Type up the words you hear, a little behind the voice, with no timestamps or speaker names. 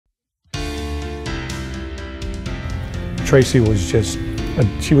Tracy was just,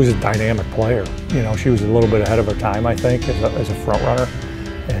 she was a dynamic player. You know, she was a little bit ahead of her time, I think, as a front runner.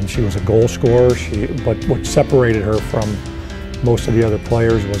 And she was a goal scorer. But what separated her from most of the other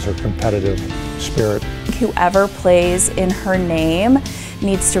players was her competitive spirit. Whoever plays in her name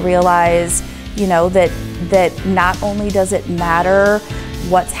needs to realize, you know, that not only does it matter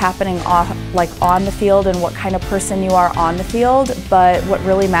what's happening on the field and what kind of person you are on the field, but what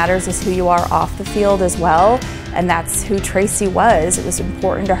really matters is who you are off the field as well. And that's who Tracy was. It was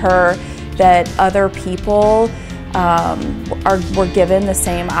important to her that other people were given the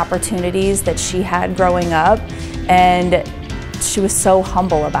same opportunities that she had growing up, and she was so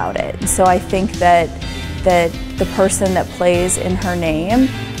humble about it. And so I think that the person that plays in her name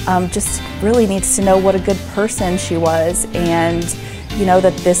just really needs to know what a good person she was, and you know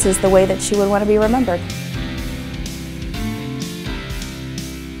that this is the way that she would want to be remembered.